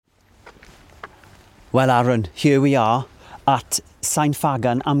Well, Aaron, here we are at Saint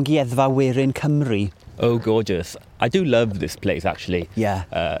Fagan Amgueddfa Werin Cymru. Oh, gorgeous. I do love this place, actually. Yeah.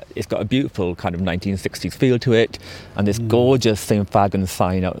 It's got a beautiful kind of 1960s feel to it, and this gorgeous St. Fagan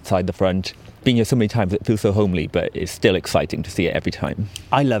sign outside the front. Being here so many times, it feels so homely, but it's still exciting to see it every time.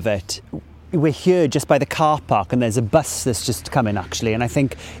 I love it. We're here just by the car park, and there's a bus that's just come in, actually. And I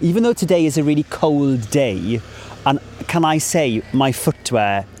think, even though today is a really cold day, and can I say, my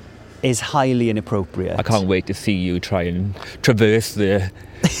footwear is highly inappropriate. I can't wait to see you try and traverse the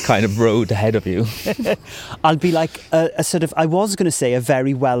kind of road ahead of you. I'll be like a sort of, I was going to say a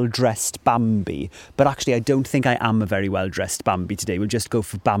very well-dressed Bambi, but actually I don't think I am a very well-dressed Bambi today. We'll just go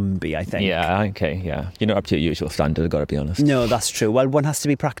for Bambi, I think. Yeah, okay, yeah. You're not up to your usual standard, I've got to be honest. No, that's true. Well, one has to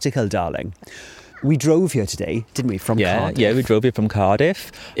be practical, darling. We drove here today, didn't we, from Cardiff? Yeah, we drove here from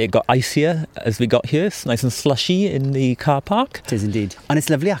Cardiff. It got icier as we got here. It's nice and slushy in the car park. It is indeed. And it's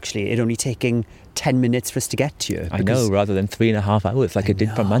lovely, actually. It only taking 10 minutes for us to get to you. I know, rather than 3.5 hours like it did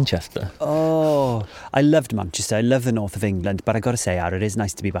from Manchester. Oh, I loved Manchester. I love the north of England. But I got to say, Aaron, it is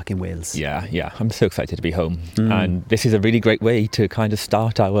nice to be back in Wales. Yeah. I'm so excited to be home. And this is a really great way to kind of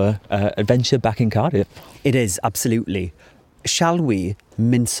start our adventure back in Cardiff. It is, absolutely. Shall we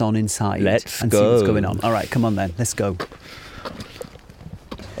mince on inside Let's and go. see what's going on? All right, come on then, let's go.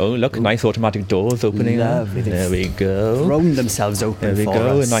 Oh, look, nice automatic doors opening up. Lovely. There we go. Thrown themselves open There we for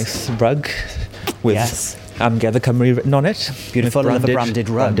go, us. a nice rug with Amgueddfa Cymru written on it. Beautiful, Nice branded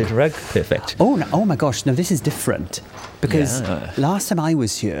rug. Branded rug, perfect. Oh my gosh, no, this is different. Because last time I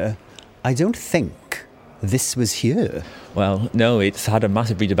was here, I don't think this was here. Well, no, it's had a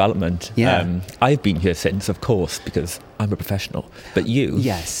massive redevelopment. Yeah. I've been here since, of course, because I'm a professional. But you?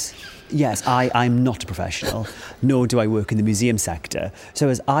 Yes, I'm not a professional, nor do I work in the museum sector. So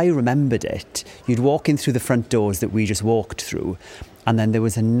as I remembered it, you'd walk in through the front doors that we just walked through, and then there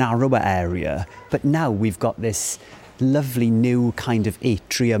was a narrower area. But now we've got this lovely new kind of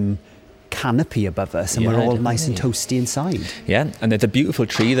atrium canopy above us, and we're all nice and toasty inside. Yeah, and there's a beautiful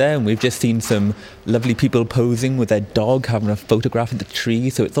tree there, and we've just seen some lovely people posing with their dog, having a photograph of the tree,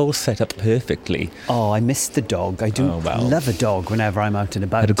 so it's all set up perfectly. Oh, I missed the dog. I do love a dog whenever I'm out and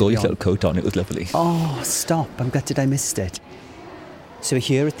about. Had a gorgeous little coat on, it was lovely. Oh, stop, I'm gutted I missed it. So we're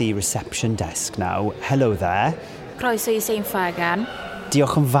here at the reception desk now. Hello there. Croeso I St Fagan.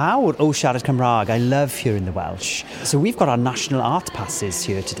 Diolch yn fawr. Oh, siarad Cymraeg. I love hearing the Welsh. So we've got our national art passes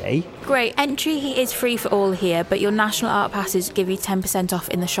here today. Great. Entry is free for all here, but your national art passes give you 10% off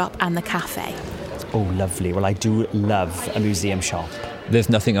in the shop and the cafe. Oh, lovely. Well, I do love a museum shop. There's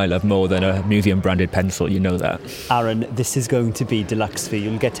nothing I love more than a museum-branded pencil, you know that. Aaron, this is going to be deluxe for you.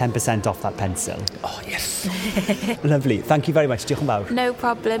 You'll get 10% off that pencil. Oh, yes. Lovely. Thank you very much. Diolch yn fawr. No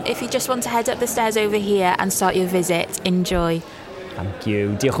problem. If you just want to head up the stairs over here and start your visit, enjoy. Thank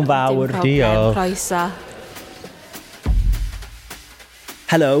you. Diolch yn fawr. Dim problem. Croeso.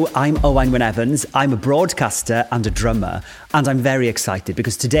 Hello, I'm Owain Wyn-Evans. I'm a broadcaster and a drummer, and I'm very excited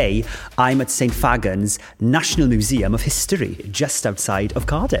because today I'm at St Fagan's National Museum of History, just outside of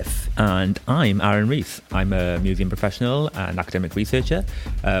Cardiff. And I'm Aaron Rees. I'm a museum professional and academic researcher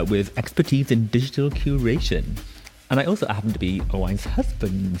with expertise in digital curation. And I also happen to be Owain's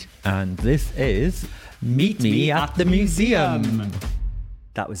husband. And this is Meet Me at the Museum.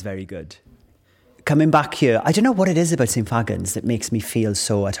 That was very good. Coming back here, I don't know what it is about St Fagan's that makes me feel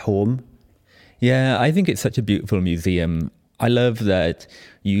so at home. Yeah, I think it's such a beautiful museum. I love that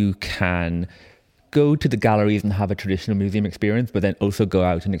you can go to the galleries and have a traditional museum experience, but then also go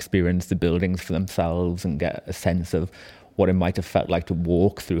out and experience the buildings for themselves and get a sense of what it might have felt like to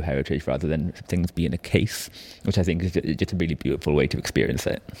walk through heritage rather than things being a case, which I think is just a really beautiful way to experience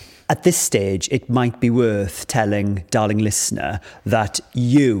it. At this stage, it might be worth telling, darling listener, that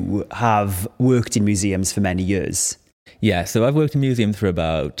you have worked in museums for many years. Yeah, so I've worked in museums for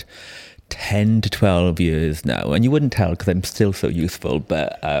about 10 to 12 years now, and you wouldn't tell because I'm still so useful,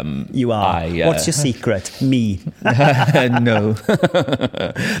 but you are. What's your secret? Me. No.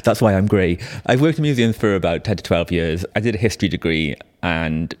 That's why I'm grey. I've worked in museums for about 10 to 12 years. I did a history degree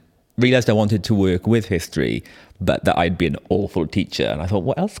and realised I wanted to work with history, but that I'd be an awful teacher. And I thought,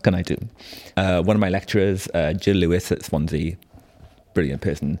 what else can I do? One of my lecturers, Jill Lewis at Swansea, brilliant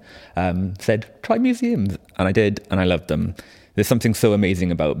person, said, try museums. And I did, and I loved them. There's something so amazing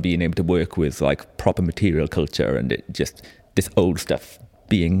about being able to work with like proper material culture and it just this old stuff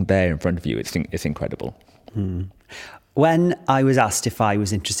being there in front of you. It's incredible. When I was asked if I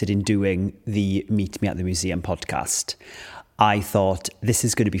was interested in doing the Meet Me at the Museum podcast, I thought this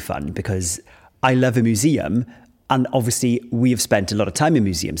is going to be fun because I love a museum and obviously we have spent a lot of time in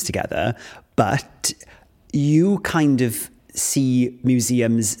museums together, but you kind of see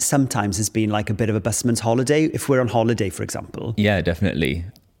museums sometimes as being like a bit of a busman's holiday, if we're on holiday, for example. Yeah, definitely.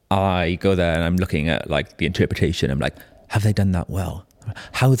 I go there and I'm looking at like the interpretation. I'm like, have they done that well?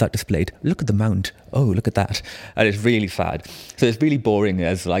 How is that displayed? Look at the mount. Oh, look at that. And it's really sad. So it's really boring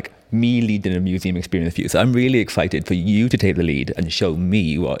as like me leading a museum experience for you. So I'm really excited for you to take the lead and show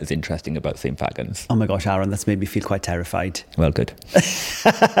me what is interesting about St. Fagans. Oh my gosh, Aaron, that's made me feel quite terrified. Well, good.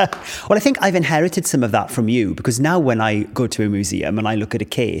 Well, I think I've inherited some of that from you, because now when I go to a museum and I look at a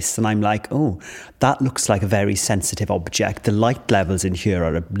case and I'm like, oh, that looks like a very sensitive object. The light levels in here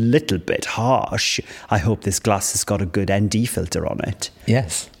are a little bit harsh. I hope this glass has got a good ND filter on it.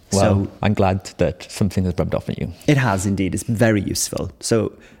 Yes. Well, I'm glad that something has rubbed off on you. It has indeed. It's very useful.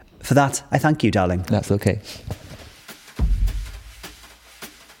 So for that, I thank you, darling. That's okay.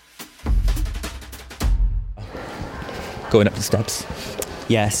 Going up the steps.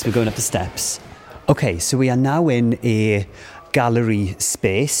 Yes, we're going up the steps. Okay, so we are now in a gallery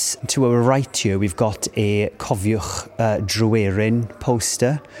space. To our right here, we've got a Cofiwch Tryweryn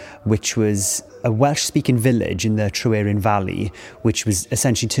poster, which was a Welsh-speaking village in the Tryweryn Valley, which was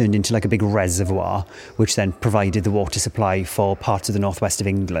essentially turned into like a big reservoir, which then provided the water supply for parts of the northwest of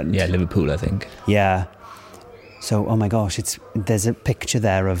England. Yeah, Liverpool, I think. Yeah. So, oh my gosh, there's a picture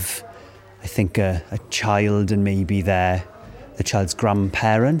there of, I think, a child and maybe the child's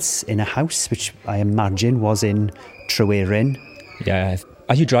grandparents in a house, which I imagine was in Tryweryn. Yeah,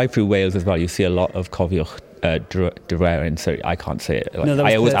 as you drive through Wales as well, you see a lot of Cofiwch Tryweryn. Sorry, I can't say it. Like, No, that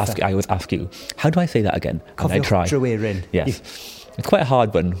was I always ask you, how do I say that again? And I Cofiwch try. Tryweryn. Yes. It's quite a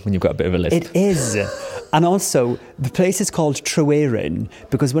hard one when you've got a bit of a list. It is. And also, the place is called Tryweryn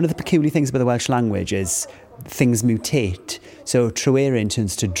because one of the peculiar things about the Welsh language is things mutate. So Tryweryn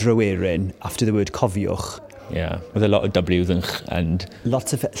turns to Dryweryn after the word Cofiwch. Yeah, with a lot of W's and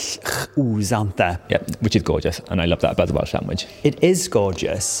lots of U's, aren't there? Yeah, which is gorgeous, and I love that about the Welsh language. It is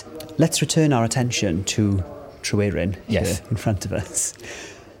gorgeous. Let's return our attention to Tryweryn here in front of us.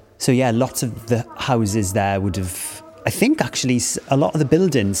 So yeah, lots of the houses there would have, I think actually a lot of the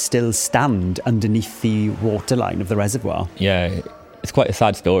buildings still stand underneath the waterline of the reservoir. Yeah, it's quite a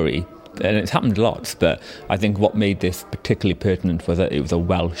sad story, and it's happened lots, but I think what made this particularly pertinent was that it was a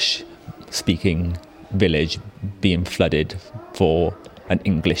Welsh-speaking village being flooded for an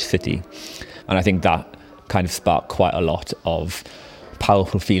English city. And I think that kind of sparked quite a lot of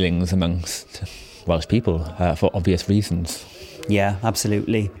powerful feelings amongst Welsh people for obvious reasons. Yeah,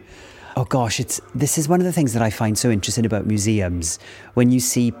 absolutely. Oh gosh, this is one of the things that I find so interesting about museums. When you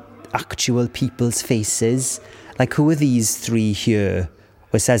see actual people's faces, like who are these three here?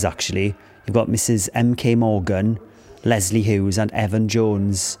 Well, it says actually, you've got Mrs. M.K. Morgan, Leslie Hughes and Evan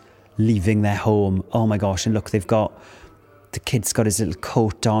Jones leaving their home. Oh my gosh, and look, the kid's got his little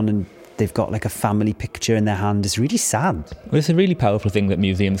coat on and they've got like a family picture in their hand. It's really sad. Well, it's a really powerful thing that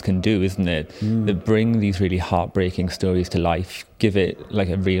museums can do, isn't it? That bring these really heartbreaking stories to life, give it like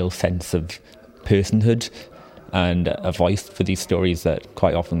a real sense of personhood and a voice for these stories that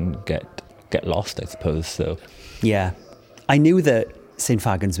quite often get lost, I suppose. So yeah, I knew that St.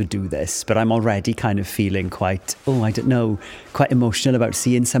 Fagans would do this, but I'm already kind of feeling quite emotional about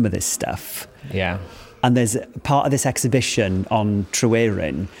seeing some of this stuff. Yeah. And there's part of this exhibition on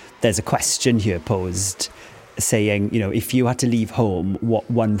Tryweryn, there's a question here posed saying, if you had to leave home, what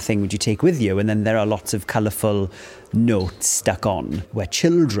one thing would you take with you? And then there are lots of colourful notes stuck on where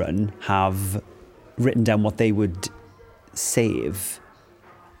children have written down what they would save.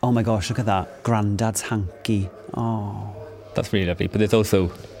 Oh my gosh, look at that. Grandad's hanky. Oh. That's really lovely. But there's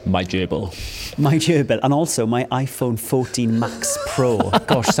also my gerbil. My gerbil. And also my iPhone 14 Max Pro.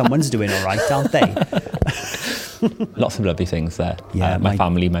 Gosh, someone's doing all right, aren't they? Lots of lovely things there. Yeah, my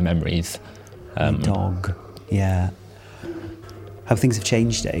family, my memories. My dog. Yeah. How things have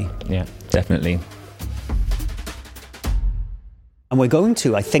changed, eh? Yeah, definitely. And we're going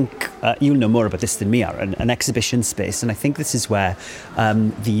to, I think, you'll know more about this than me, Aaron, an exhibition space. And I think this is where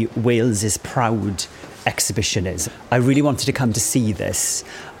the Wales is Proud exhibition is. I really wanted to come to see this,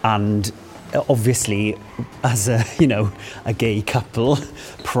 and obviously as a gay couple,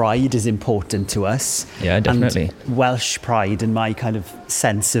 pride is important to us. Yeah, definitely. And Welsh pride and my kind of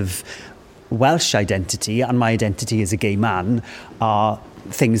sense of Welsh identity and my identity as a gay man are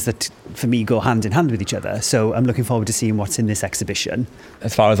things that for me go hand in hand with each other. So I'm looking forward to seeing what's in this exhibition.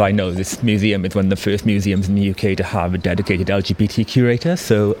 As far as I know, this museum is one of the first museums in the UK to have a dedicated LGBT curator.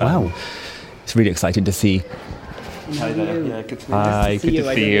 So wow. It's really exciting to see Hi there. Yeah, good to meet you. Hi, good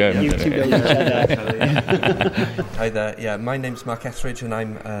to see you. You two know each other. Hi there. Yeah, my name's Mark Etheridge, and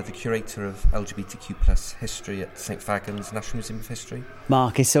I'm the curator of LGBTQ+ history at St Fagans National Museum of History.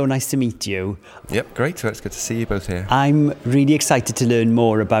 Mark, it's so nice to meet you. Yep, great. So it's good to see you both here. I'm really excited to learn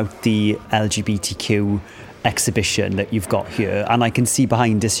more about the LGBTQ exhibition that you've got here, and I can see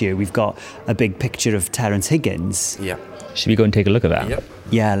behind us here we've got a big picture of Terence Higgins. Yeah. Should we go and take a look at that? Yep.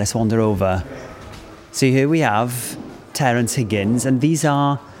 Yeah, let's wander over. So here we have Terence Higgins, and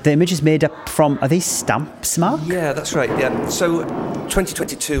the image is made up from, are they stamps, Mark? Yeah, that's right. Yeah. So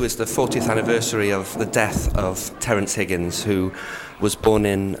 2022 is the 40th anniversary of the death of Terence Higgins, who was born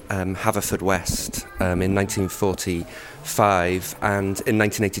in Haverfordwest in 1945, and in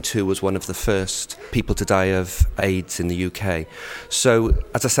 1982 was one of the first people to die of AIDS in the UK. So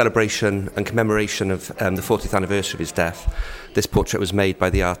as a celebration and commemoration of the 40th anniversary of his death, this portrait was made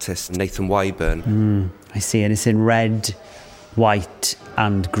by the artist Nathan Wyburn. I see, and it's in red, white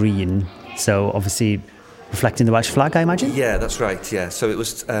and green, so obviously reflecting the Welsh flag, I imagine? Yeah, that's right, yeah. So it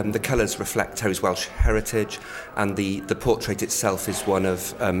was, the colours reflect Terry's Welsh heritage, and the portrait itself is one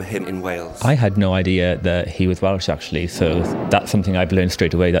of him in Wales. I had no idea that he was Welsh, actually, so that's something I've learned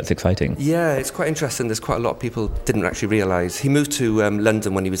straight away. That's exciting. Yeah, it's quite interesting. There's quite a lot of people didn't actually realise. He moved to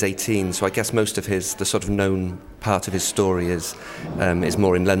London when he was 18, so I guess most of the sort of known part of his story is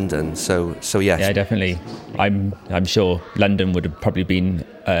more in London. So yes. Yeah, definitely. I'm sure London would have probably been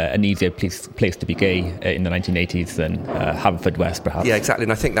an easier place to be gay in the 1980s than Haverfordwest, perhaps. Yeah, exactly.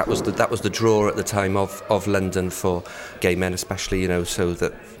 And I think that was the draw at the time of London for gay men, especially. So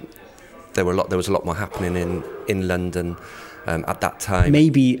that there was a lot more happening in London at that time.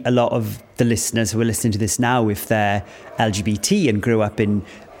 Maybe a lot of the listeners who are listening to this now, if they're LGBT and grew up in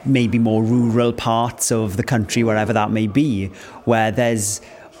maybe more rural parts of the country, wherever that may be, where there's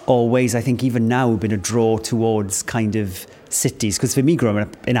always, I think even now, been a draw towards kind of cities. Because for me, growing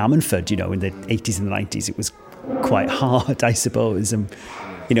up in Ammanford, in the 80s and the 90s, it was quite hard, I suppose. And,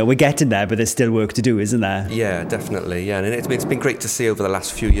 we're getting there, but there's still work to do, isn't there? Yeah, definitely. Yeah, and it's been great to see over the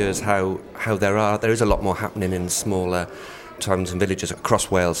last few years how there is a lot more happening in smaller towns and villages across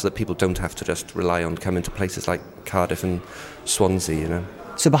Wales, so that people don't have to just rely on coming to places like Cardiff and Swansea,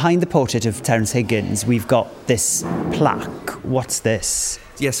 So behind the portrait of Terence Higgins, we've got this plaque. What's this?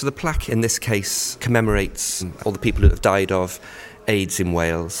 Yeah, so the plaque in this case commemorates all the people who have died of AIDS in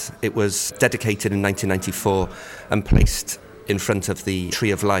Wales. It was dedicated in 1994 and placed in front of the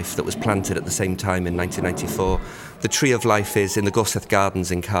Tree of Life that was planted at the same time in 1994. The Tree of Life is in the Gorseth Gardens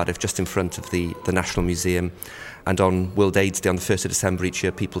in Cardiff, just in front of the National Museum. And on World AIDS Day on the 1st of December each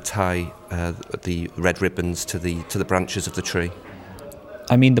year, people tie the red ribbons to the branches of the tree.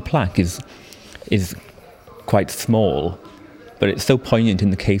 I mean, the plaque is quite small, but it's so poignant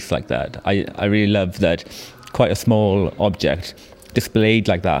in the case like that. I really love that quite a small object displayed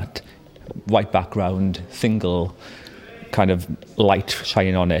like that, white background, single kind of light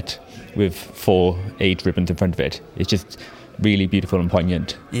shining on it with 4 AIDS ribbons in front of it. It's just really beautiful and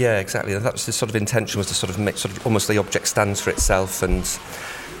poignant. Yeah, exactly. That was the sort of intention, was to sort of make sort of almost the object stands for itself, and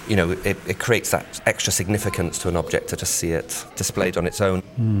it creates that extra significance to an object to just see it displayed on its own.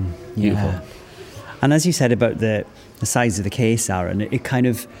 Yeah. And as you said about the size of the case, Aaron,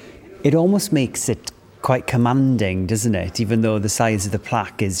 it almost makes it quite commanding, doesn't it? Even though the size of the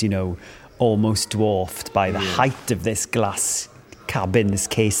plaque is, almost dwarfed by the height of this glass cabin, this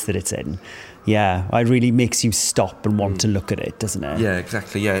case that it's in. Yeah, it really makes you stop and want to look at it, doesn't it? Yeah,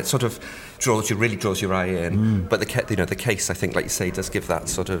 exactly. Yeah, it sort of really draws your eye in. But the case, I think, like you say, does give that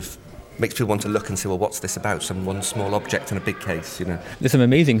sort of, makes people want to look and say, well, what's this about? One small object in a big case, There's some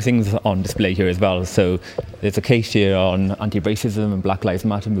amazing things on display here as well. So there's a case here on anti-racism and Black Lives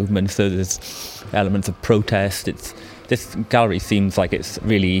Matter movement. So there's elements of protest. This gallery seems like it's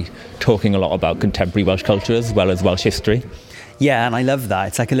really talking a lot about contemporary Welsh culture as well as Welsh history. Yeah, and I love that.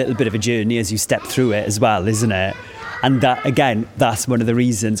 It's like a little bit of a journey as you step through it as well, isn't it? And that, again, that's one of the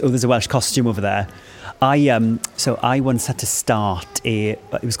reasons. Oh, there's a Welsh costume over there. I once had to start it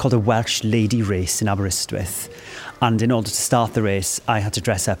was called a Welsh lady race in Aberystwyth. And in order to start the race, I had to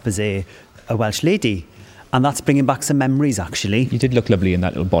dress up as a Welsh lady. And that's bringing back some memories, actually. You did look lovely in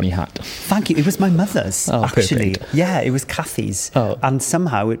that little bonny hat. Thank you. It was my mother's, actually. Perfect. Yeah, it was Kathy's. Oh. And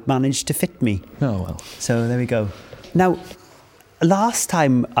somehow it managed to fit me. Oh, well. So there we go. Now, last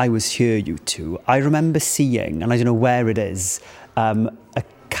time I was here, you two, I remember seeing, and I don't know where it is, a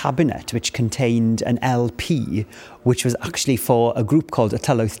cabinet which contained an LP, which was actually for a group called Y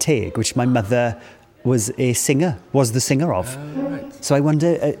Tylwyth Teg, which my mother was the singer of. Right. So I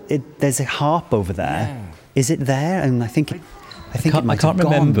wonder, there's a harp over there. Yeah. Is it there? And I think I think it might I can't have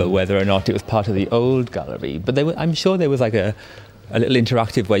remember gone. whether or not it was part of the old gallery, but I'm sure there was like a little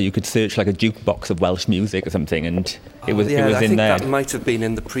interactive where you could search like a jukebox of Welsh music or something, and it was I in think there. that might have been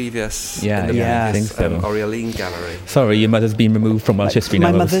in the previous, Yeah, in the yeah, I previous, think so. Orioline Gallery. Sorry, your mother's been removed from Welsh history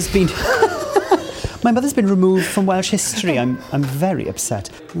now. My mother's been... My mother's been removed from Welsh history. I'm very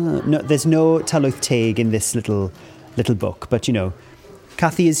upset. No, there's no Tylwyth Teg in this little book, but you know,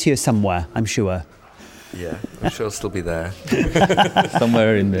 Cathy is here somewhere, I'm sure. Yeah, I'm sure it'll still be there.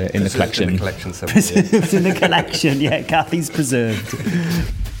 Somewhere in the collection. In the collection somewhere. Preserved in the collection, yeah, Cathy's preserved.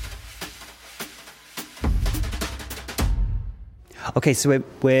 Okay, so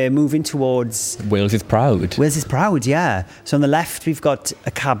we're moving towards... Wales is proud. Wales is proud, yeah. So on the left, we've got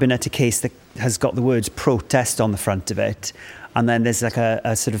a cabinet, a case that has got the words protest on the front of it. And then there's like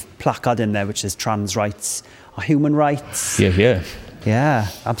a sort of placard in there which says trans rights are human rights. Yeah. Yeah,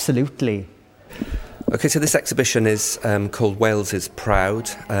 absolutely. Okay, so this exhibition is called Wales is Proud,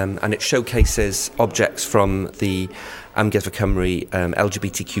 and it showcases objects from the Amgueddfa Cymru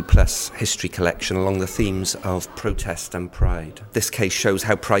LGBTQ+ history collection along the themes of protest and pride. This case shows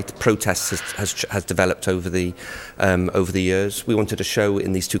how protest has developed over the years. We wanted to show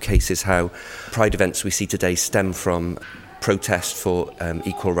in these two cases how pride events we see today stem from protest for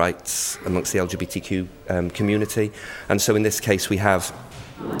equal rights amongst the LGBTQ community. And so in this case we have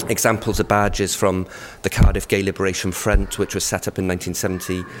examples of badges from the Cardiff Gay Liberation Front, which was set up in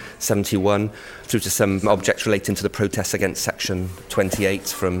 1971, through to some objects relating to the protests against Section 28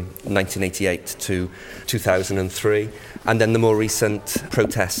 from 1988 to 2003, and then the more recent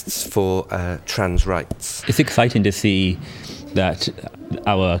protests for trans rights. It's exciting to see that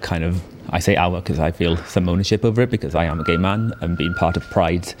our kind of, I say our because I feel some ownership over it because I am a gay man and been part of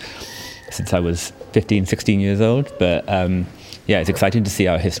Pride since I was 15, 16 years old, but yeah, it's exciting to see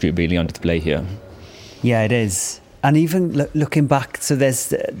our history really on display here. Yeah, it is. And even looking back, so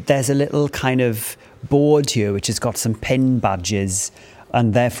there's a little kind of board here which has got some pin badges,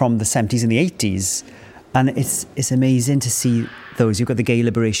 and they're from the 70s and the 80s. And it's amazing to see those. You've got the Gay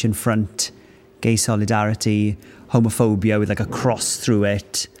Liberation Front, Gay Solidarity, homophobia with like a cross through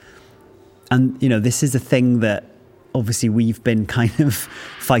it. And, you know, this is a thing that obviously we've been kind of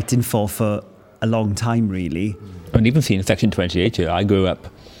fighting for a long time, really. And even seeing Section 28 here, I grew up,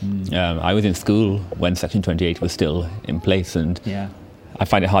 I was in school when Section 28 was still in place, and I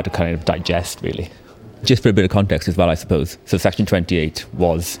find it hard to kind of digest, really. Just for a bit of context as well, I suppose. So Section 28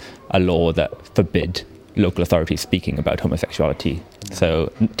 was a law that forbid local authorities speaking about homosexuality.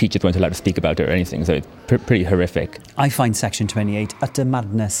 So teachers weren't allowed to speak about it or anything, so it's pretty horrific. I find Section 28 utter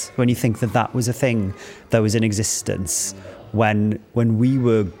madness when you think that was a thing that was in existence when we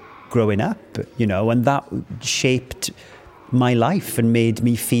were growing up, you know, and that shaped my life and made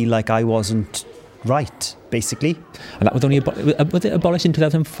me feel like I wasn't right, basically. And that was only was it abolished in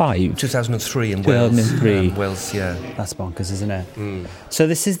 2005? 2003 in Wales. 2003. Wales, yeah. That's bonkers, isn't it? So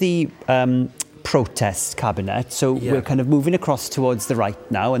this is the protest cabinet. So we're kind of moving across towards the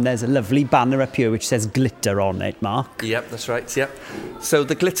right now, and there's a lovely banner up here which says glitter on it, Mark. Yep, that's right. Yep. So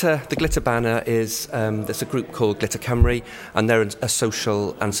the glitter banner is there's a group called Glitter Cymru, and they're a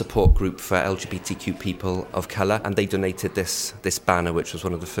social and support group for LGBTQ people of colour, and they donated this banner, which was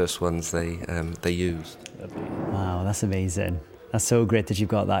one of the first ones they used. Wow, that's amazing. That's so great that you've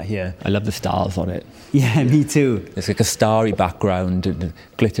got that here. I love the stars on it. Yeah, me too. It's like a starry background, and the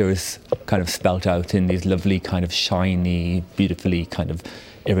glitter is kind of spelt out in these lovely kind of shiny, beautifully kind of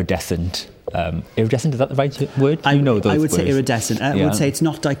iridescent. Iridescent, is that the right word? I know those I would say words. iridescent. I would say it's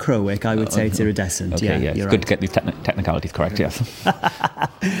not dichroic. I would say it's iridescent. Okay, yeah, it's good to get these technicalities correct, yes.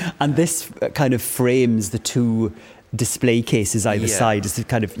 And this kind of frames the two display cases either side. It's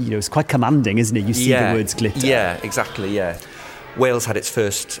kind of, you know, it's quite commanding, isn't it? You see the words glitter. Yeah, exactly, yeah. Wales had its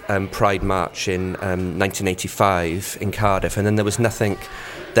first Pride March in 1985 in Cardiff, and then there was nothing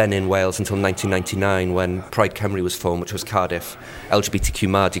then in Wales until 1999 when Pride Cymru was formed, which was Cardiff LGBTQ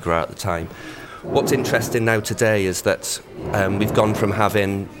Mardi Gras at the time. What's interesting now today is that we've gone from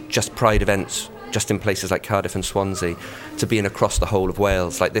having just Pride events just in places like Cardiff and Swansea to being across the whole of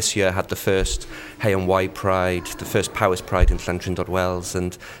Wales. Like this year had the first Hay and Wye Pride, the first Powys Pride in Llantrin Wales,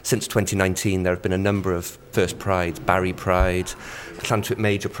 and since 2019 there have been a number of first Prides, Barry Pride, Llantwit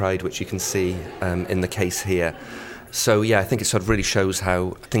Major Pride, which you can see in the case here. So yeah, I think it sort of really shows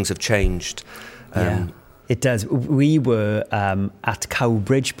how things have changed. It does. We were at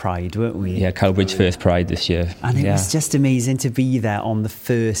Cowbridge Pride, weren't we? Yeah, Cowbridge First Pride this year. And it was just amazing to be there on the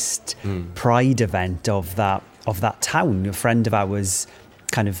first Pride event of that town. A friend of ours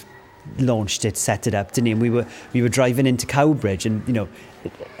kind of launched it, set it up, didn't he? And we were driving into Cowbridge, and you know,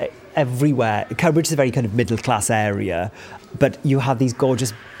 everywhere. Cowbridge is a very kind of middle-class area, but you have these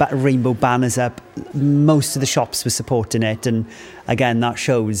gorgeous rainbow banners up. Most of the shops were supporting it, and again, that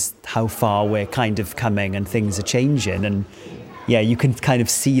shows how far we're kind of coming and things are changing. And yeah, you can kind of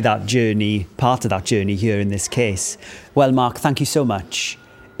see that journey, part of that journey here in this case. Well, Mark, thank you so much.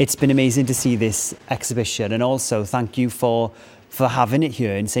 It's been amazing to see this exhibition, and also thank you for having it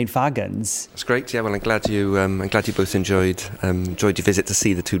here in St Fagans. It's great. Yeah, well, I'm glad you both enjoyed your visit to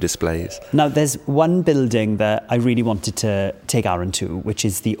see the two displays. Now, there's one building that I really wanted to take Aaron to, which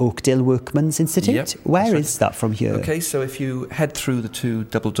is the Oakdale Workmen's Institute. Yep, Where is that from here? Okay, so if you head through the two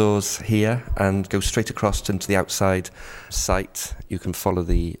double doors here and go straight across into the outside site, you can follow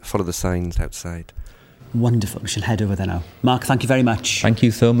the signs outside. Wonderful. We shall head over there now. Mark, thank you very much. Thank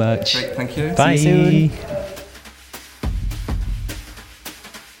you so much. Great, thank you. Bye. See you soon.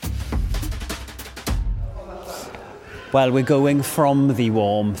 Well, we're going from the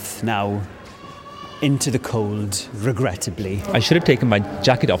warmth now into the cold, regrettably. I should have taken my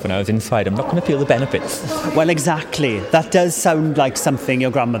jacket off when I was inside. I'm not going to feel the benefits. Well, exactly. That does sound like something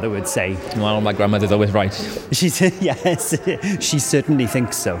your grandmother would say. Well, my grandmother's always right. Yes, she certainly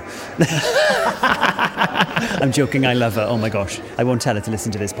thinks so. I'm joking, I love her. Oh my gosh. I won't tell her to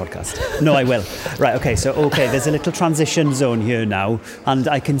listen to this podcast. No, I will. Right, okay, there's a little transition zone here now, and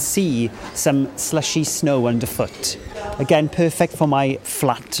I can see some slushy snow underfoot. Again, perfect for my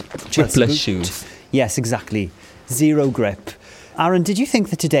flat Chelsea boot. shoes. Yes, exactly. Zero grip. Aaron, did you think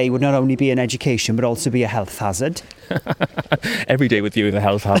that today would not only be an education but also be a health hazard? Every day with you is a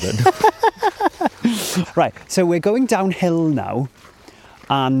health hazard. Right, so we're going downhill now,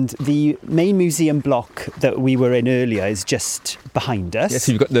 and the main museum block that we were in earlier is just behind us. Yes,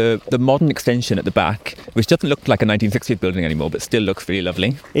 so you've got the modern extension at the back, which doesn't look like a 1960s building anymore, but still looks really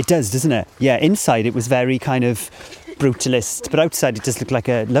lovely. It does, doesn't it? Yeah, inside it was very kind of brutalist, but outside it does look like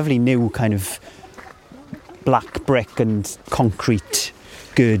a lovely new kind of black brick and concrete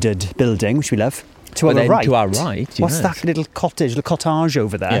girded building, which we love. To our right, what's that little cottage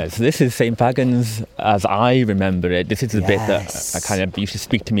over there? Yeah, so this is St Fagans as I remember it. This is the bit that I kind of used to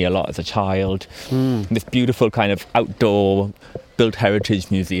speak to me a lot as a child. This beautiful kind of outdoor built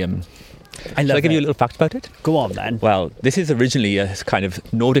heritage museum. Shall I give you a little fact about it? Go on then. Well, this is originally a kind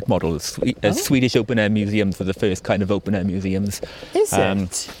of Nordic model. Swedish open-air museums were the first kind of open-air museums. Is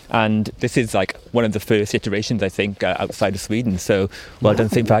it? And this is like one of the first iterations, I think, outside of Sweden. So well done,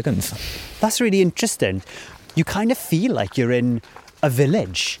 St Fagans. That's really interesting. You kind of feel like you're in a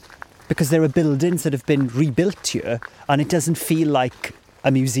village because there are buildings that have been rebuilt here, and it doesn't feel like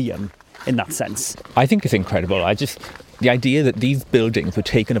a museum in that sense. I think it's incredible. The idea that these buildings were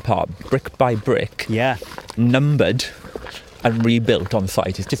taken apart brick by brick, numbered and rebuilt on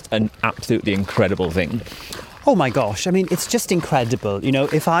site is just an absolutely incredible thing. Oh my gosh, I mean, it's just incredible. You know,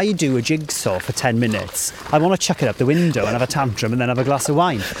 if I do a jigsaw for 10 minutes, I want to chuck it out the window and have a tantrum and then have a glass of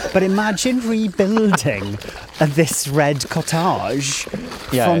wine. But imagine rebuilding this red cottage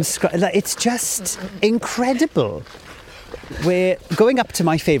from scratch. It's just incredible. We're going up to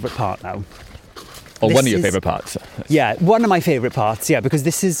my favourite part now. Or one of your favourite parts. Yeah, one of my favourite parts, because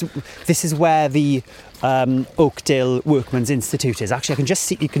this is where the Oakdale Workmen's Institute is. Actually, I can just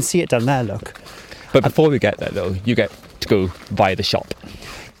see, you can see it down there, look. But before we get there, though, you get to go by the shop.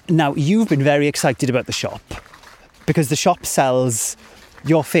 Now, you've been very excited about the shop because the shop sells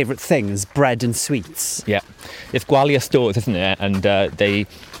your favourite things, bread and sweets. Yeah, it's Gwalia stores, isn't it? And they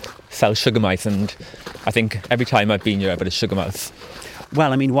sell sugar mice, and I think every time I've been here, I've had a sugar mouse.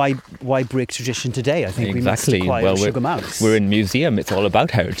 Well, I mean, why break tradition today? I think we must acquire a sugar mouse. We're in a museum. It's all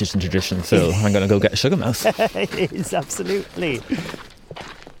about heritage and tradition, so I'm going to go get a sugar mouse. It is, absolutely.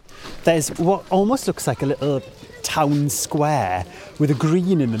 There's what almost looks like a little town square with a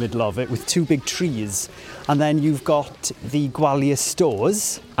green in the middle of it with two big trees. And then you've got the Gwalia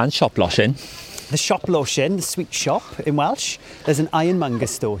stores. And Shop Loshin. The Shop Loshin, the sweet shop in Welsh. There's an ironmonger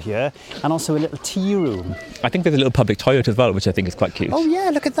store here and also a little tea room. I think there's a little public toilet as well, which I think is quite cute. Oh yeah,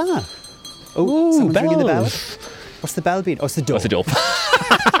 look at that. Oh, someone's ringing the bell. What's the bell being? Oh, it's the door. What's the door?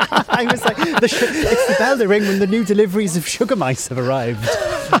 I was like, it's the bell they ring when the new deliveries of sugar mice have arrived.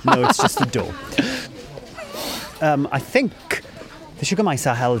 No, it's just the door. I think the sugar mice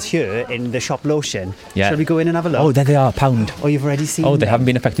are held here in the Shop Loshin. Yeah. Shall we go in and have a look? Oh, there they are, £1. Oh, you've already seen them? Oh, they them? haven't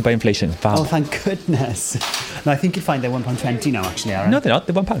been affected by inflation. Fab. Oh, thank goodness. No, I think you'll find they're £1.20 now, actually, Aaron. No, they're not.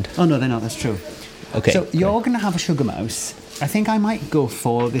 They're £1. Oh, no, they're not. That's true. Okay. So you're going to have a sugar mouse. I think I might go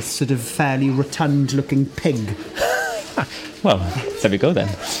for this sort of fairly rotund-looking pig. Well, there we go then.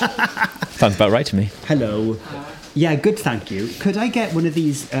 Sounds about right to me. Hello. Yeah, good, thank you. Could I get one of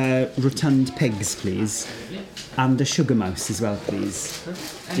these rotund pigs, please? And a sugar mouse as well, please.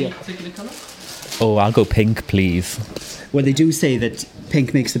 Any particular colour? Oh, I'll go pink, please. Well, they do say that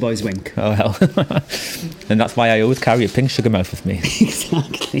pink makes the boys wink. Oh, hell. And that's why I always carry a pink sugar mouse with me.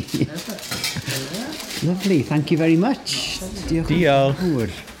 Exactly. Lovely, thank you very much. Diolch.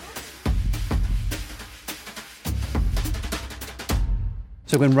 Forward.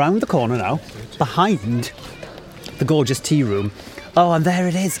 So going round the corner now, behind the gorgeous tea room. Oh, and there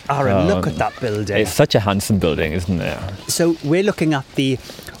it is. Aaron, look at that building. It's such a handsome building, isn't it? So we're looking at the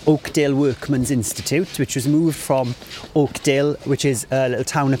Oakdale Workmen's Institute, which was moved from Oakdale, which is a little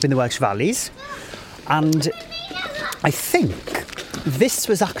town up in the Welsh Valleys. And I think this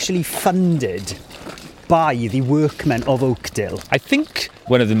was actually funded by the workmen of Oakdale. I think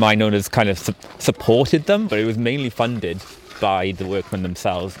one of the mine owners kind of supported them, but it was mainly funded by the workmen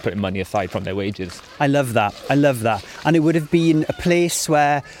themselves, putting money aside from their wages. I love that. And it would have been a place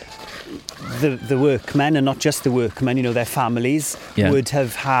where the workmen, and not just the workmen, you know, their families, would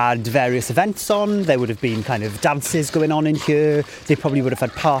have had various events on. There would have been kind of dances going on in here. They probably would have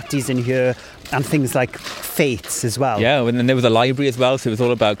had parties in here and things like fetes as well. Yeah, and then there was a library as well, so it was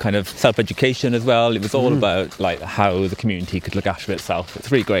all about kind of self-education as well. It was all about like how the community could look after itself.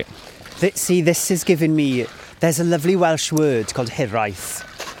 It's really great. See, this is giving me... There's a lovely Welsh word called hiraeth,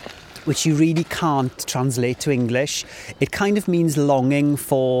 which you really can't translate to English. It kind of means longing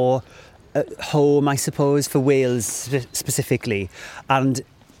for home, I suppose, for Wales specifically. And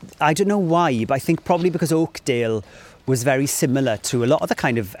I don't know why, but I think probably because Oakdale was very similar to a lot of the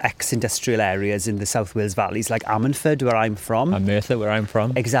kind of ex-industrial areas in the South Wales valleys, like Ammanford, where I'm from. And Merthyr, where I'm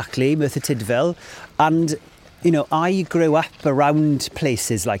from. Exactly, Merthyr Tydfil. And, you know, I grew up around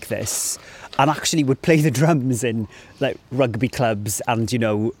places like this and actually would play the drums in like rugby clubs and, you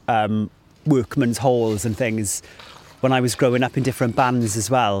know, workmen's halls and things when I was growing up in different bands as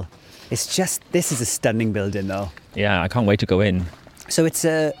well. It's just, this is a stunning building though. Yeah, I can't wait to go in. So it's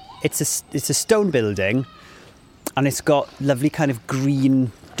a stone building, and it's got lovely kind of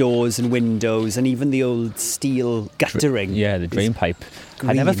green doors and windows, and even the old steel guttering. Yeah, the drain pipe.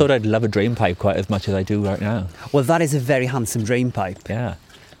 Green. I never thought I'd love a drain pipe quite as much as I do right now. Well, that is a very handsome drain pipe. Yeah.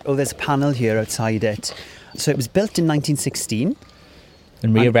 Oh, there's a panel here outside it. So it was built in 1916.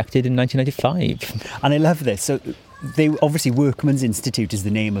 And re-erected in 1995. And I love this. So they obviously Workmen's Institute is the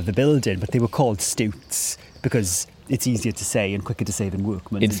name of the building, but they were called Stutes because it's easier to say and quicker to say than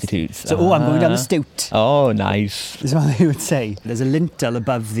Workmen's Institutes. So, I'm going down the Stute. Oh, nice. Is what they would say. There's a lintel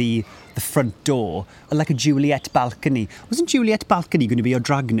above the front door, like a Juliet balcony. Wasn't Juliet balcony going to be your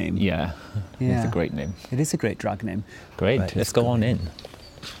drag name? Yeah. It's a great name. It is a great drag name. Great. Right, let's go on in.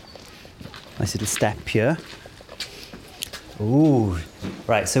 Nice little step here. Ooh.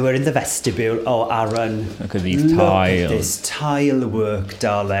 Right, so we're in the vestibule. Oh, Aaron. Look at these tiles. Look at this tile work,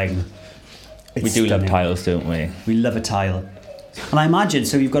 darling. It's we do stunning. love tiles, don't we? We love a tile. And I imagine,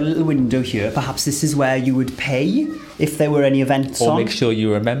 so you've got a little window here. Perhaps this is where you would pay if there were any events or on. make sure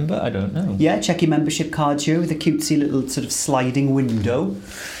you remember, I don't know. Yeah, check your membership card here with a cutesy little sort of sliding window.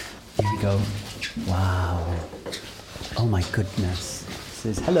 Here we go. Wow. Oh my goodness.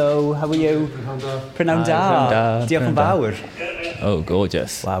 This is, hello, how are you? Prynawn da. Diolch yn fawr. Oh,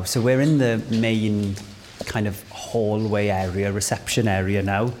 gorgeous. Wow, so we're in the main kind of hallway area, reception area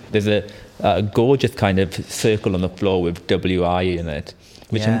now. There's a gorgeous kind of circle on the floor with WI in it,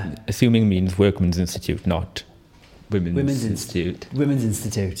 which I'm assuming means Workmen's Institute, not Women's Institute. Women's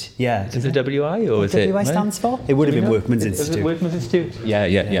Institute, yeah. Is it WI or is it? WI stands for? It would have been Workmen's Institute. Is it Workmen's Institute?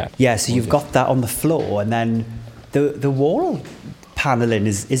 Yeah. Yeah, so you've got that on the floor, and then the wall panelling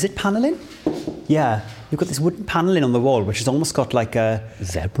is it panelling? Yeah. You've got this wooden panelling on the wall, which has almost got like a...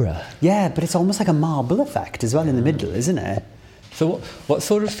 Zebra. Yeah, but it's almost like a marble effect as well in the middle, isn't it? So what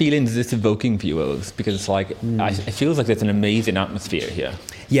sort of feelings is this evoking for you, Oz? Because it's like, it feels like there's an amazing atmosphere here.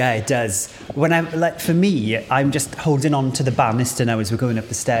 Yeah, it does. For me, I'm just holding on to the banister now as we're going up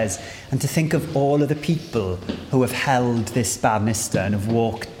the stairs, and to think of all of the people who have held this banister and have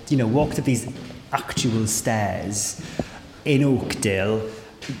walked up these actual stairs in Oakdale,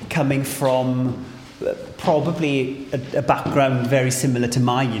 coming from probably a background very similar to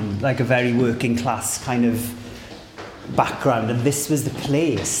mine, like a very working class kind of background, and this was the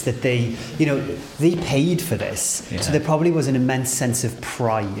place that they paid for this. Yeah. So there probably was an immense sense of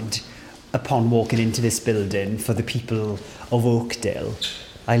pride upon walking into this building for the people of Oakdale.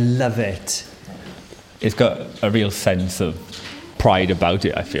 I love it. It's got a real sense of pride about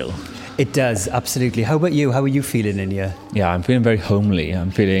it, I feel. It does, absolutely. How about you? How are you feeling in here? Yeah, I'm feeling very homely. I'm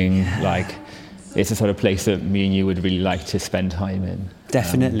feeling like it's the sort of place that me and you would really like to spend time in.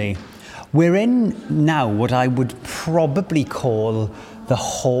 Definitely. We're in now what I would probably call the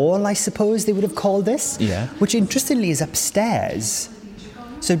hall, I suppose they would have called this. Yeah. Which interestingly is upstairs.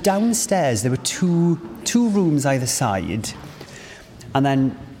 So downstairs there were two rooms either side, and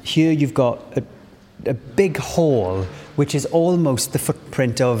then here you've got a big hall which is almost the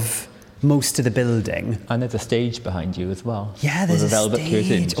footprint of most of the building. And there's a stage behind you as well. Yeah, there's with a velvet stage.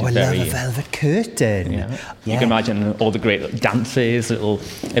 curtain. which Oh, I is love very- a velvet curtain. Yeah. You can imagine all the great little dances, little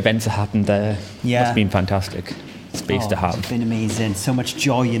events that happened there. Yeah. Must have been fantastic space to It's have. been amazing. So much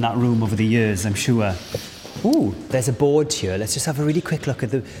joy in that room over the years, I'm sure. Ooh, there's a board here. Let's just have a really quick look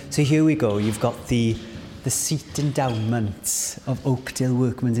at the... So here we go. You've got the seat endowments of Oakdale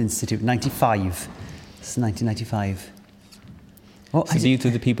Workmen's Institute, 95. This is 1995. Oh, So these are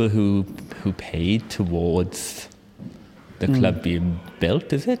the people who paid towards the club being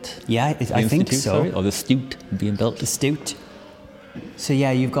built, is it? Yeah, The I think institute, so. sorry, or the Stute being built. Astute. So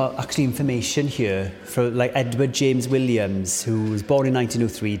yeah, you've got actually information here for like Edward James Williams, who was born in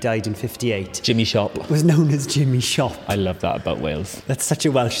 1903, died in 58. Jimmy Shop. Was known as Jimmy Shop. I love that about Wales. That's such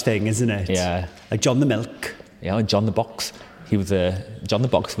a Welsh thing, isn't it? Yeah. Like John the Milk. Yeah, and John the Box. John the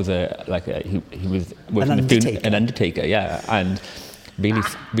Box was he was working undertaker. an undertaker, yeah, and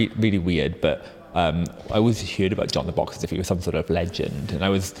really weird. But I always heard about John the Box as if he was some sort of legend, and I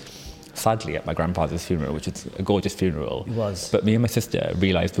was sadly at my grandfather's funeral, which was a gorgeous funeral. It was. But me and my sister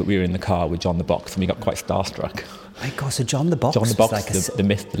realised that we were in the car with John the Box, and we got quite starstruck. My God, so John the Box John the was Box, like the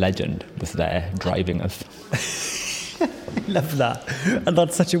myth, the legend, was there driving us. I love that. And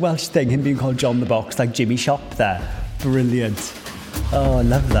that's such a Welsh thing, him being called John the Box, like Jimmy Shop there. Brilliant. Oh, I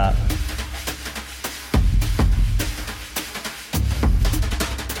love that.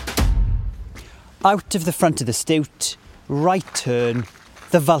 Out of the front of the Stute, right turn,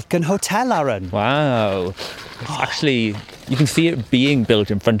 the Vulcan Hotel, Aaron. Wow. It's actually, you can see it being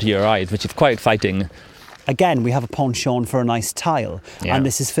built in front of your eyes, which is quite exciting. Again, we have a penchant for a nice tile, Yeah. and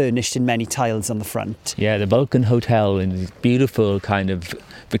this is furnished in many tiles on the front. Yeah, the Vulcan Hotel in these beautiful kind of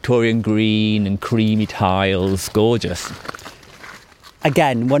Victorian green and creamy tiles, gorgeous.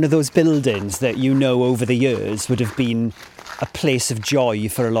 Again, one of those buildings that you know over the years would have been a place of joy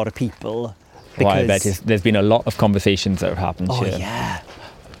for a lot of people. Well, I bet there's been a lot of conversations that have happened Oh, here. yeah,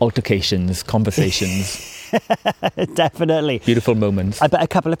 Altercations, conversations, definitely. beautiful moments. I bet a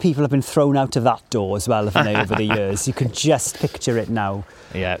couple of people have been thrown out of that door as well, haven't they, over the years? You can just picture it now.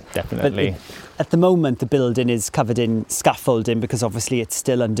 Yeah, But definitely. at the moment, the building is covered in scaffolding because obviously it's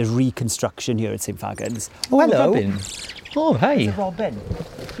still under reconstruction here at St Fagans. Oh, hello. Robin. Oh, hey. Robin.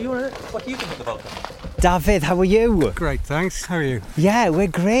 What do you think of the Vulcan? David, how are you? Great, thanks. How are you? Yeah, we're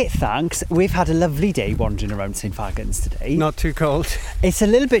great, thanks. We've had a lovely day wandering around St Fagans today. Not too cold. It's a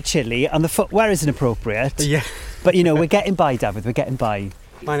little bit chilly and the footwear isn't appropriate. Yeah. But, you know, we're getting by, David, we're getting by.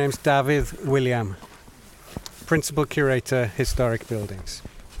 My name's David William, Principal Curator, Historic Buildings.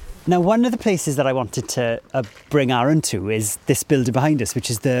 Now, one of the places that I wanted to bring Aaron to is this building behind us, which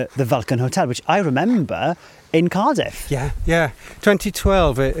is the Vulcan Hotel, which I remember in Cardiff. Yeah.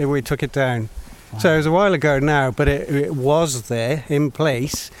 2012, we took it down. Wow. So it was a while ago now, but it was there in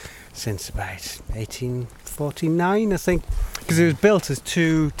place since about 1849, I think, because it was built as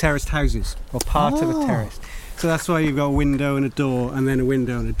two terraced houses, or part of a terrace. So that's why you've got a window and a door, and then a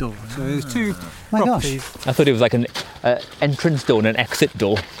window and a door. So there's two properties. I thought it was like an entrance door and an exit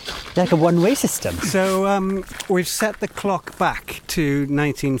door. Like a one-way system. So we've set the clock back to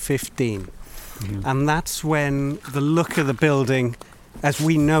 1915, and that's when the look of the building, as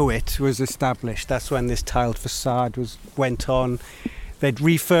we know it, was established. That's when this tiled facade went on. They'd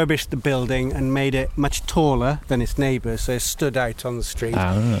refurbished the building and made it much taller than its neighbours, so it stood out on the street.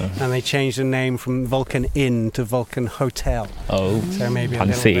 And they changed the name from Vulcan Inn to Vulcan Hotel. Oh, so maybe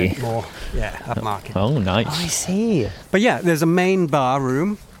fancy. a little bit more, upmarket. Oh, nice. I see. But yeah, there's a main bar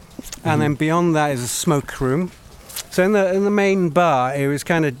room, and then beyond that is a smoke room. So in the main bar, it was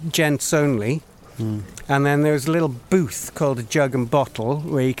kind of gents only. And then there was a little booth called a jug and bottle,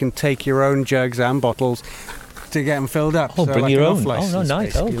 where you can take your own jugs and bottles to get them filled up. Oh, so bring like your an own. off-licence, Oh, no,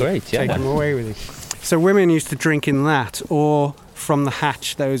 nice. Oh, basically. great, yeah. Take them away with you. So women used to drink in that, or from the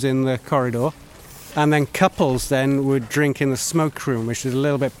hatch that was in the corridor. And then couples then would drink in the smoke room, which is a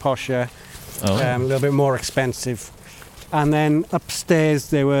little bit posher, a little bit more expensive. And then upstairs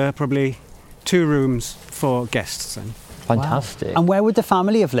there were probably 2 rooms for guests. Fantastic. Wow. And where would the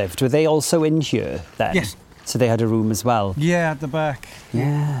family have lived? Were they also in here then? Yes. So they had a room as well? Yeah, at the back.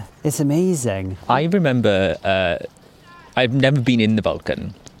 Yeah, it's amazing. I remember, I've never been in the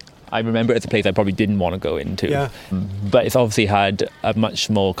Vulcan. I remember it's a place I probably didn't want to go into. Yeah. But it's obviously had a much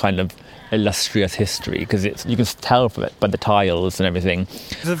more kind of illustrious history, because you can tell from it by the tiles and everything.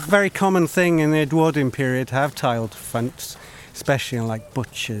 It's a very common thing in the Edwardian period to have tiled fronts. especially on like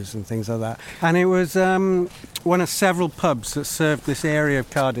butchers and things like that. And it was one of several pubs that served this area of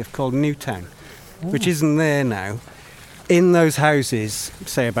Cardiff called Newtown, which isn't there now. In those houses,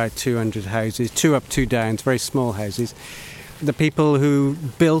 say about 200 houses, 2 up, 2 downs, very small houses, the people who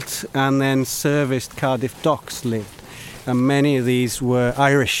built and then serviced Cardiff docks lived. And many of these were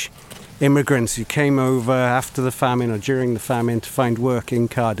Irish immigrants who came over after the famine or during the famine to find work in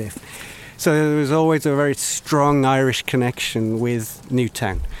Cardiff. So there was always a very strong Irish connection with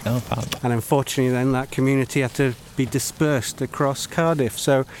Newtown. Oh, fab. And unfortunately then that community had to be dispersed across Cardiff.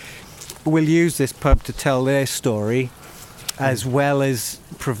 So we'll use this pub to tell their story, as well as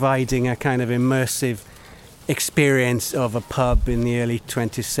providing a kind of immersive experience of a pub in the early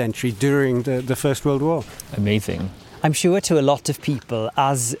 20th century during the First World War. Amazing. I'm sure to a lot of people,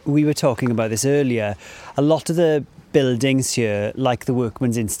 as we were talking about this earlier, a lot of the buildings here, like the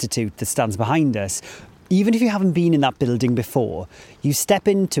Workmen's Institute that stands behind us, even if you haven't been in that building before, you step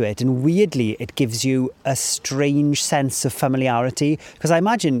into it and weirdly it gives you a strange sense of familiarity. Because I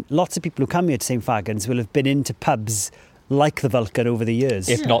imagine lots of people who come here to St Fagans will have been into pubs like the Vulcan over the years.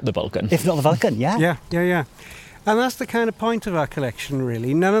 If not the Vulcan. If not the Vulcan, yeah. Yeah. And that's the kind of point of our collection,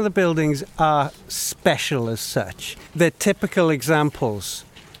 really. None of the buildings are special as such. They're typical examples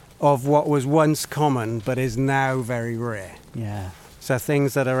of what was once common but is now very rare. Yeah. So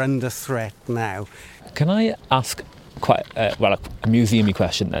things that are under threat now. Can I ask quite a museum-y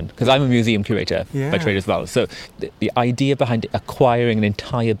question then? Because I'm a museum curator by trade as well. So the idea behind acquiring an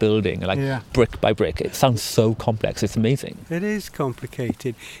entire building, brick by brick, it sounds so complex. It's amazing. It is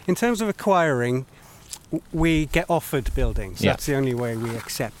complicated. In terms of acquiring, we get offered buildings. That's the only way we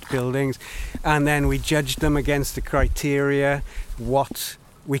accept buildings. And then we judge them against the criteria, what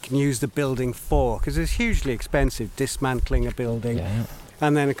we can use the building for. Because it's hugely expensive dismantling a building. Yeah.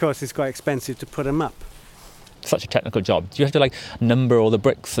 And then, of course, it's quite expensive to put them up. Such a technical job. Do you have to number all the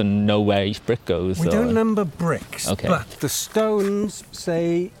bricks and know where each brick goes? We don't number bricks, okay. But the stones,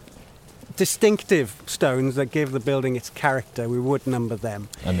 say, distinctive stones that give the building its character, we would number them.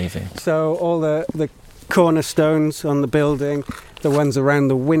 Amazing. So all the cornerstones on the building, the ones around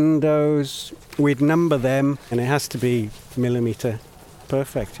the windows, we'd number them, and it has to be millimetre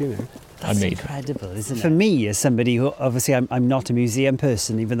perfect, That's incredible, isn't it? For me, as somebody who, obviously I'm not a museum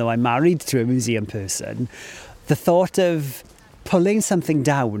person, even though I'm married to a museum person, the thought of pulling something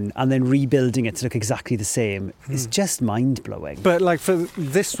down and then rebuilding it to look exactly the same is just mind-blowing. But like for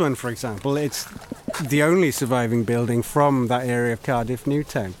this one, for example, it's the only surviving building from that area of Cardiff,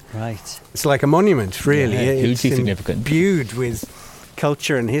 Newtown. Right. It's like a monument, really. Yeah, it's hugely significant. Imbued with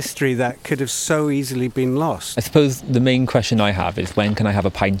culture and history that could have so easily been lost. I suppose the main question I have is, when can I have a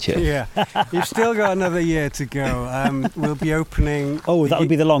pint here? Yeah, you've still got another year to go. We'll be opening... Oh, that would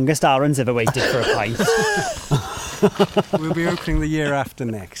be the longest Aaron's ever waited for a pint. We'll be opening the year after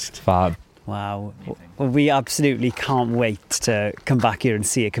next. Fab. Wow. Well, we absolutely can't wait to come back here and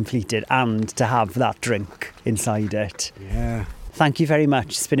see it completed and to have that drink inside it. Yeah. Thank you very much.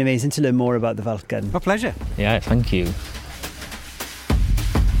 It's been amazing to learn more about the Vulcan. A pleasure. Yeah, thank you.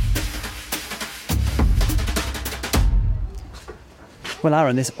 Well,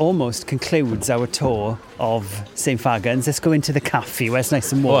 Aaron, this almost concludes our tour of St Fagans. Let's go into the cafe where it's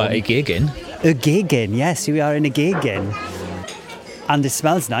nice and warm. Oh, a Gagin. A Gagin, yes, we are in a Gagin. And it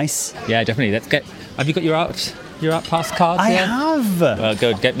smells nice. Yeah, definitely. Have you got your out pass card? I have. Well,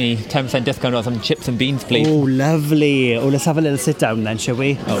 good. Get me 10% discount on some chips and beans, please. Oh, lovely. Oh, let's have a little sit down then, shall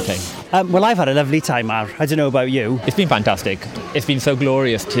we? Okay. Well, I've had a lovely time, Ar. I don't know about you. It's been fantastic. It's been so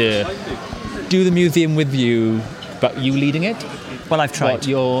glorious to do the museum with you, but you leading it. Well, I've tried.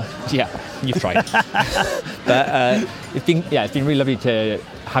 You've tried. But it's been really lovely to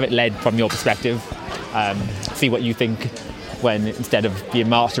have it led from your perspective. See what you think when, instead of being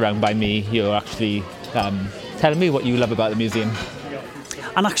marched around by me, you're actually telling me what you love about the museum.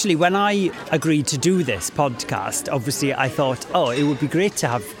 And actually, when I agreed to do this podcast, obviously I thought, it would be great to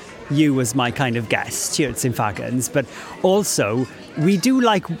have you as my kind of guest here at St Fagans, but also we do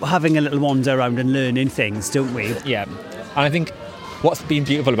like having a little wander around and learning things, don't we? Yeah, and I think what's been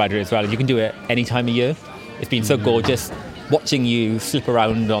beautiful about it as well is you can do it any time of year. It's been so gorgeous watching you slip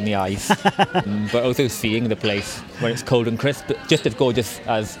around on the ice, but also seeing the place when it's cold and crisp, but just as gorgeous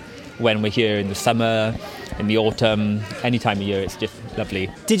as when we're here in the summer, in the autumn, any time of year. It's just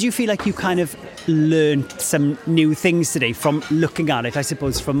lovely. Did you feel like you kind of learned some new things today from looking at it, I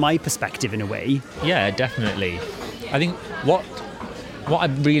suppose, from my perspective in a way? Yeah, definitely. I think what I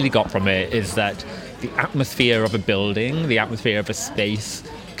really got from it is that the atmosphere of a building, the atmosphere of a space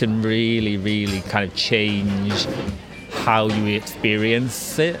can really, really kind of change how you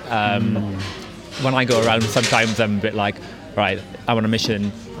experience it. When I go around, sometimes I'm a bit like, right, I'm on a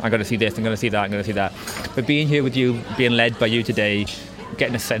mission, I'm going to see this, I'm going to see that, I'm going to see that. But being here with you, being led by you today,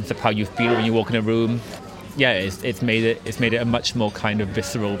 getting a sense of how you feel when you walk in a room, yeah, it's made it a much more kind of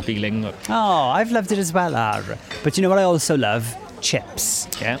visceral feeling. Oh, I've loved it as well, Ara. But you know what I also love? Chips.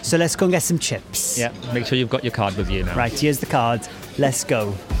 Yeah. So let's go and get some chips. Yeah, make sure you've got your card with you now. Right, here's the card. Let's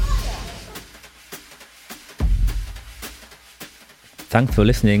go. Thanks for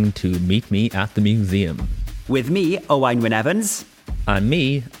listening to Meet Me at the Museum. With me, Owain Wyn Evans. And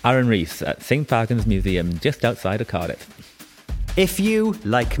me, Aaron Rees, at St Pagan's Museum just outside of Cardiff. If you,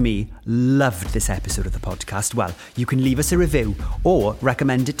 like me, loved this episode of the podcast, well, you can leave us a review or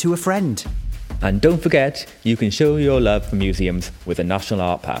recommend it to a friend. And don't forget, you can show your love for museums with a National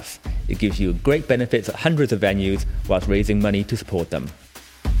Art Pass. It gives you great benefits at hundreds of venues whilst raising money to support them.